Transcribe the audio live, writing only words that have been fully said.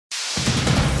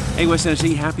Hey, West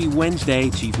Tennessee, happy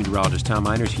Wednesday. Chief Meteorologist Tom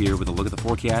Miners here with a look at the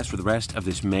forecast for the rest of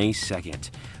this May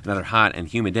 2nd. Another hot and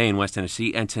humid day in West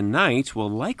Tennessee, and tonight will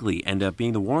likely end up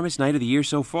being the warmest night of the year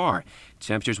so far.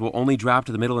 Temperatures will only drop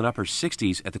to the middle and upper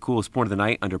 60s at the coolest point of the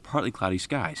night under partly cloudy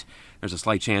skies. There's a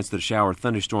slight chance that a shower or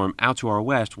thunderstorm out to our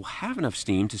west will have enough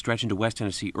steam to stretch into West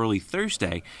Tennessee early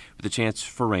Thursday, but the chance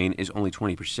for rain is only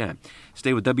 20%.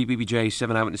 Stay with WBBJ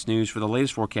 7 Eyewitness News for the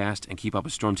latest forecast and keep up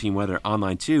with Storm Team Weather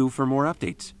online too for more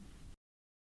updates.